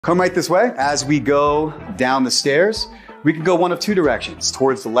Come right this way. As we go down the stairs, we can go one of two directions.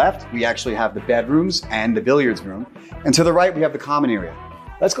 Towards the left, we actually have the bedrooms and the billiards room. And to the right, we have the common area.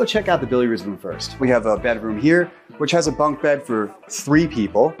 Let's go check out the billiards room first. We have a bedroom here, which has a bunk bed for 3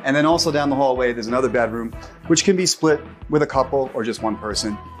 people. And then also down the hallway, there's another bedroom, which can be split with a couple or just one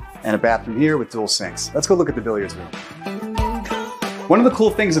person. And a bathroom here with dual sinks. Let's go look at the billiards room. One of the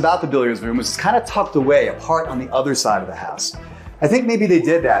cool things about the billiards room is it's kind of tucked away apart on the other side of the house. I think maybe they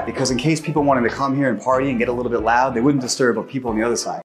did that because in case people wanted to come here and party and get a little bit loud, they wouldn't disturb people on the other side.